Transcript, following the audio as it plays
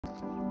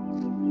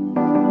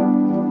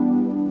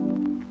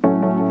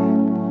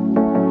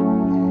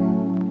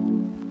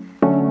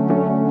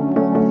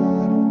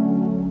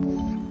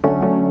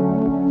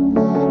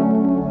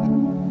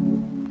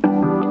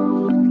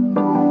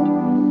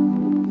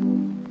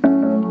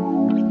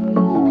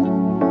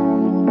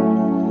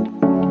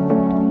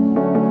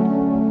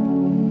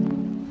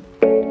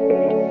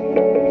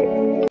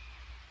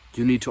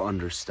You need to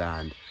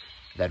understand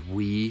that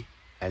we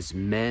as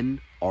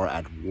men are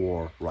at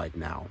war right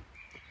now.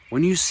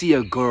 When you see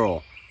a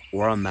girl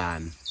or a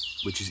man,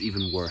 which is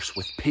even worse,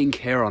 with pink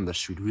hair on the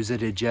street who is a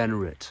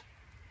degenerate,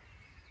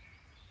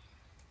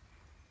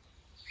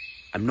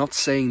 I'm not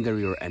saying they're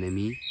your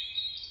enemy.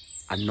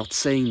 I'm not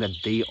saying that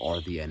they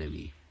are the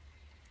enemy.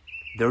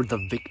 They're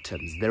the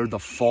victims. They're the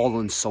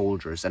fallen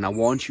soldiers. And I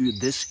want you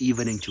this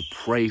evening to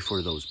pray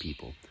for those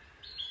people.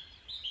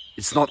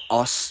 It's not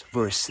us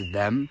versus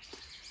them.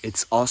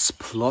 It's us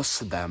plus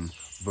them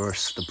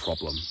versus the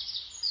problem.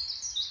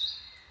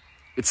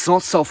 It's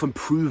not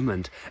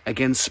self-improvement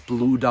against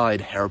blue-dyed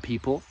hair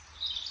people.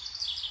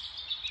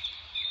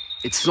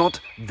 It's not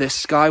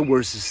this guy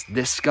versus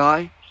this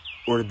guy,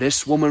 or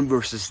this woman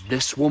versus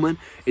this woman.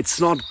 It's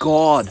not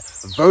God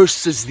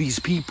versus these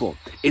people.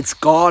 It's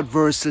God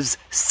versus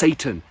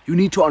Satan. You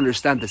need to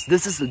understand this.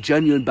 This is the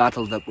genuine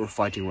battle that we're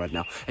fighting right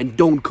now. And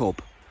don't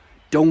cope.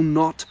 Do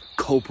not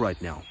cope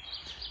right now.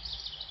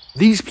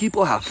 These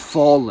people have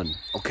fallen,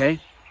 okay?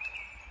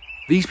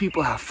 These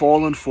people have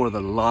fallen for the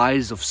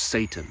lies of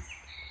Satan.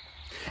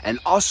 And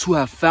us who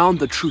have found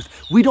the truth,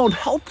 we don't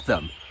help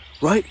them,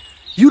 right?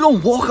 You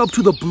don't walk up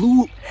to the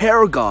blue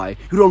hair guy,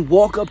 you don't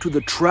walk up to the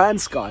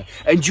trans guy,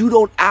 and you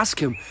don't ask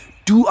him,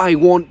 do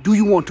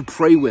you want to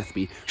pray with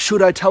me?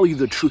 Should I tell you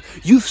the truth?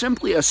 You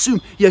simply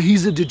assume, yeah,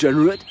 he's a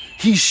degenerate,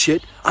 he's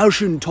shit, I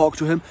shouldn't talk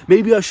to him,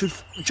 maybe I should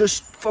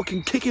just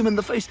fucking kick him in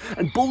the face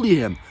and bully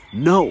him.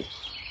 No.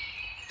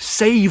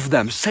 Save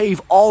them,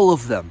 save all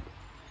of them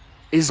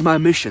is my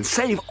mission.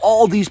 Save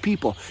all these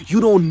people.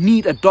 You don't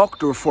need a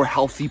doctor for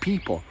healthy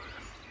people.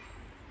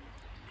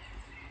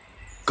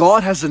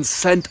 God hasn't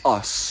sent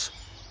us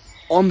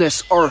on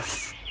this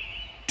earth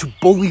to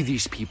bully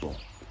these people.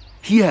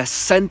 He has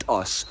sent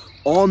us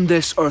on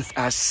this earth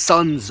as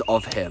sons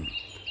of Him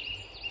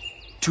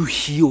to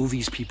heal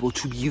these people,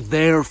 to be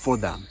there for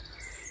them,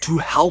 to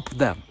help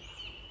them.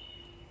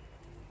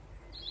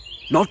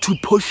 Not to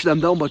push them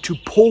down, but to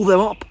pull them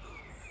up.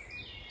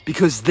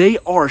 Because they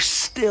are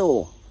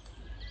still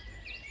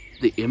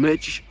the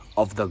image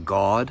of the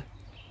God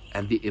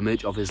and the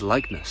image of His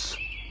likeness.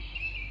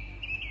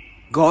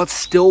 God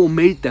still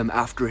made them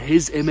after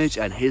His image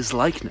and His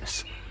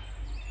likeness.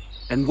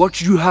 And what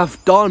you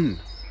have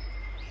done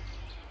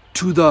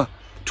to the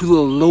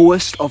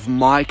lowest of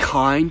my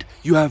kind,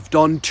 you have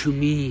done to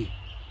me.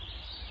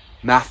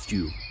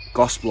 Matthew,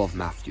 Gospel of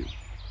Matthew.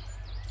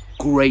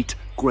 Great,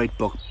 great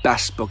book.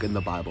 Best book in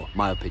the Bible,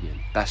 my opinion.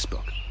 Best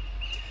book.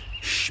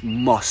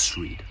 Must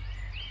read.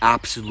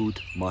 Absolute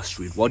must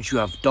read. What you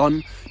have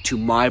done to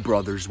my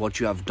brothers,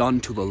 what you have done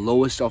to the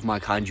lowest of my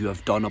kind, you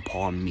have done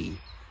upon me,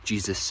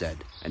 Jesus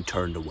said, and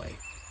turned away.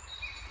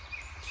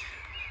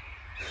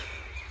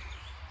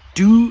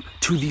 Do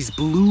to these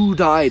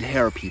blue-dyed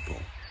hair people.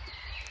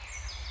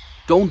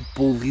 Don't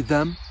bully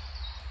them.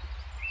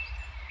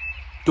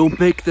 Don't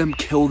make them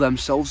kill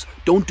themselves.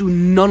 Don't do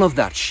none of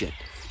that shit.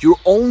 You're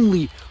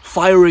only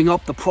firing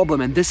up the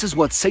problem, and this is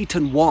what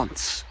Satan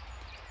wants.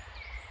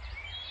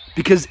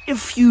 Because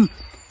if you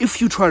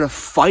try to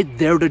fight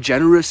their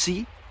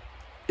degeneracy,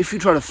 if you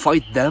try to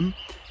fight them,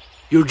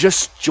 you're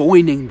just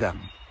joining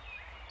them.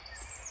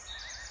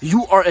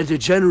 You are a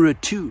degenerate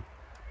too.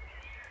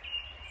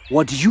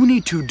 What you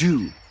need to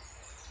do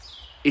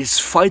is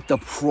fight the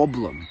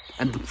problem,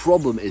 and the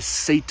problem is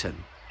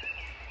Satan.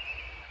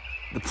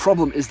 The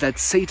problem is that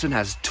Satan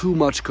has too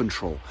much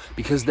control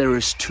because there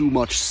is too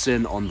much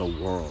sin on the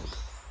world.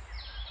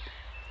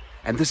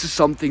 And this is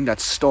something that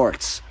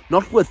starts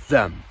not with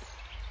them.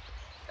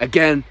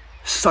 Again,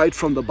 cite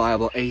from the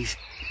Bible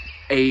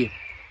a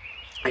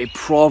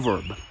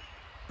proverb,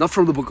 not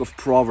from the book of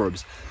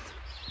Proverbs,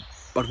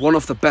 but one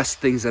of the best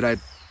things that I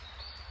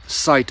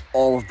cite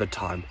all of the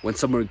time when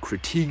someone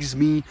critiques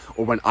me,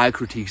 or when I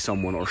critique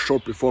someone, or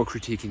short before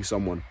critiquing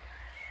someone.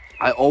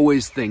 I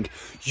always think,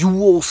 you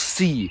will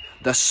see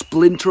the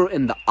splinter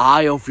in the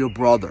eye of your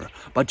brother,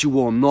 but you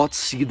will not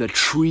see the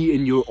tree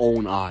in your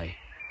own eye.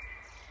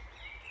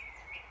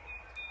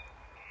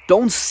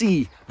 Don't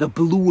see the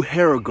blue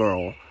hair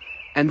girl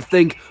and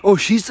think, oh,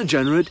 she's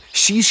degenerate,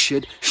 she's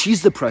shit,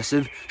 she's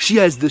depressive, she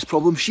has this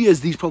problem, she has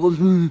these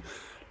problems.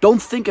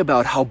 Don't think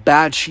about how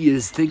bad she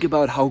is, think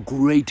about how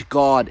great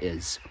God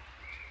is.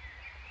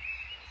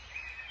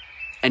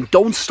 And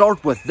don't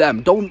start with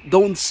them.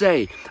 Don't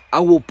say, I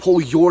will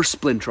pull your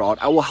splinter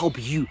out, I will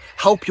help you.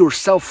 Help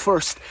yourself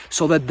first,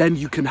 so that then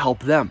you can help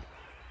them.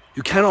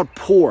 You cannot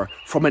pour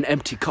from an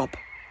empty cup.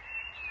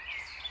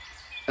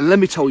 And let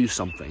me tell you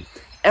something.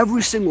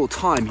 Every single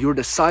time you're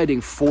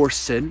deciding for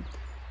sin,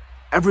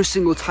 every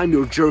single time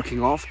you're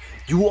jerking off,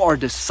 you are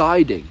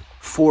deciding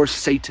for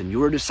Satan.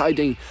 You are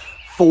deciding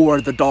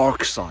for the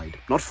dark side,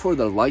 not for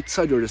the light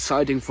side. You're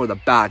deciding for the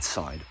bad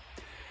side.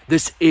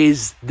 This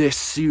is this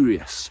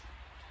serious.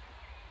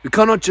 You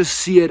cannot just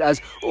see it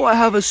as, oh, I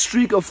have a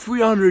streak of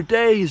 300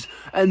 days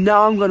and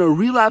now I'm going to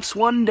relapse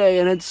one day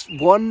and it's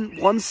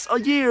once a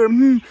year.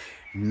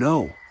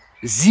 No.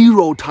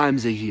 0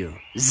 times a year.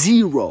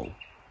 0.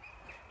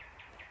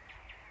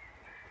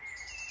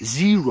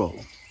 0.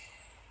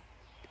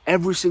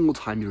 Every single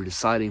time you're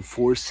deciding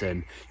for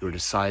sin, you're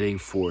deciding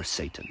for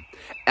Satan.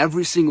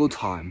 Every single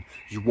time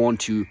you want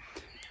to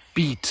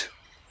beat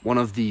one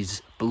of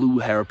these blue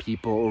hair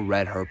people or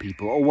red hair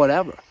people or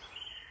whatever.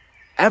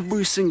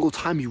 Every single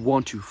time you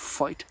want to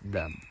fight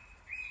them,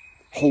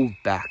 hold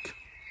back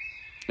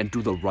and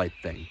do the right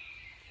thing.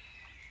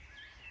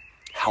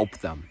 Help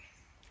them.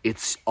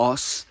 It's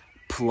us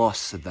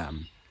plus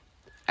them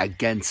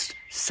against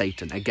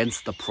Satan,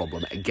 against the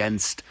problem,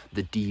 against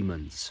the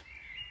demons,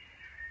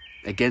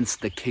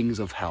 against the kings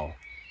of hell.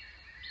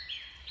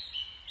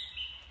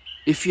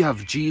 If you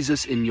have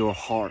Jesus in your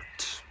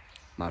heart,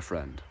 my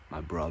friend,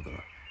 my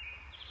brother,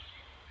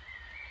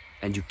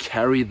 and you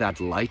carry that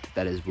light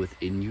that is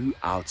within you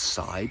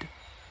outside,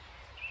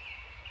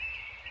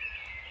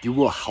 you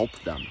will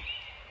help them.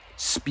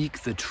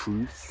 Speak the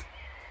truth.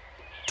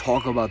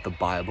 Talk about the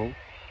Bible.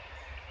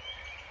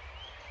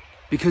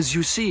 Because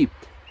you see,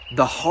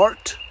 the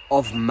heart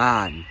of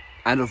man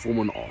and of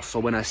woman also,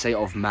 when I say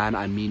of man,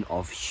 I mean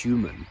of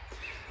human.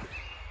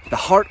 The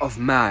heart of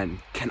man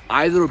can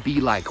either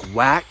be like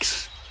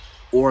wax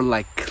or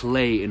like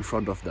clay in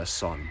front of the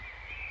sun.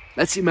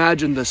 Let's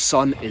imagine the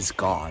sun is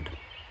God.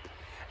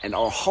 And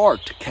our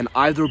heart can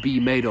either be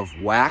made of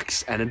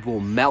wax and it will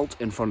melt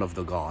in front of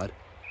the God,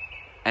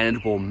 and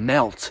it will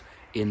melt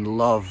in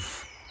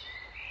love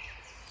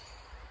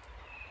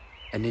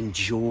and in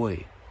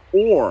joy.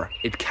 Or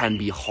it can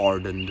be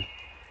hardened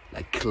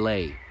like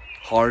clay,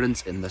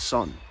 hardens in the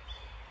sun.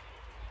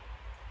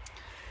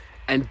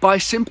 And by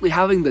simply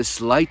having this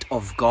light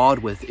of God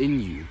within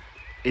you,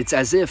 it's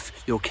as if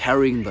you're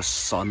carrying the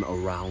sun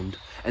around.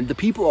 And the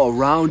people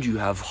around you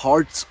have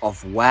hearts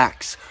of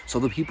wax. So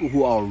the people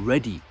who are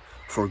ready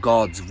for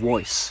God's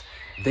voice,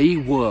 they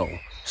will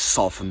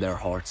soften their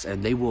hearts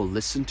and they will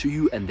listen to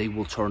you and they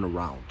will turn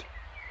around.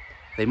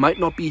 They might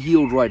not be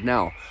healed right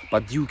now,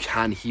 but you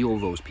can heal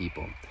those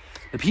people.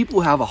 The people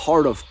who have a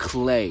heart of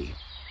clay,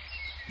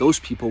 those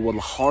people will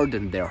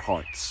harden their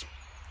hearts.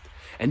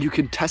 And you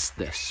can test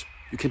this.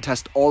 You can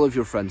test all of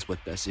your friends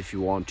with this if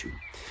you want to.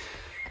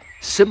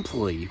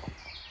 Simply,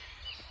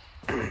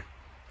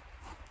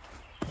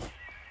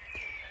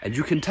 and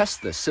you can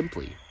test this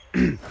simply.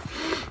 And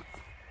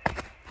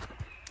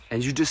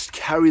you just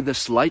carry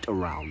this light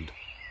around.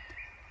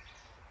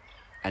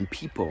 And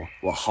people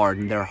will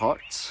harden their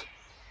hearts.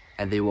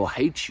 And they will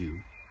hate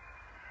you.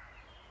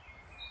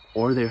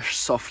 Or they'll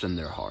soften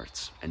their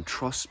hearts. And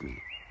trust me,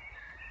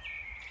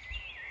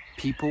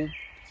 people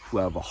who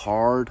have a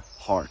hard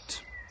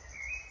heart,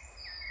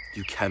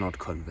 you cannot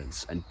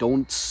convince. And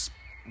don't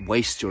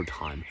waste your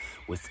time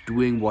with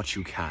doing what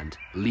you can't.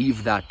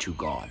 Leave that to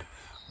God.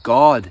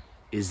 God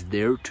is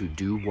there to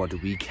do what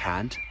we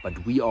can't,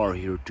 but we are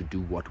here to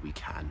do what we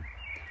can.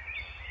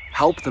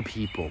 Help the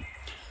people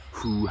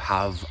who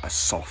have a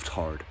soft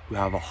heart, who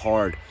have a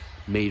heart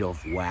made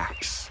of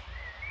wax.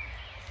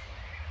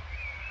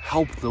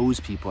 Help those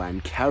people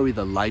and carry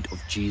the light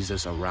of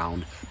Jesus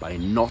around by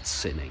not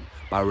sinning,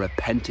 by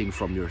repenting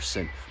from your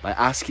sin, by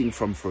asking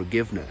for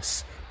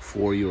forgiveness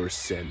for your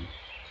sin.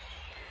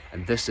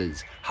 And this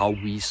is how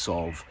we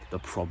solve the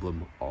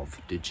problem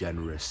of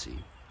degeneracy.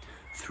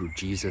 Through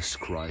Jesus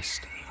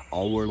Christ,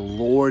 our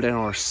Lord and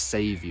our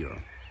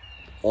Savior.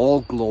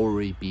 All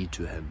glory be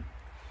to him.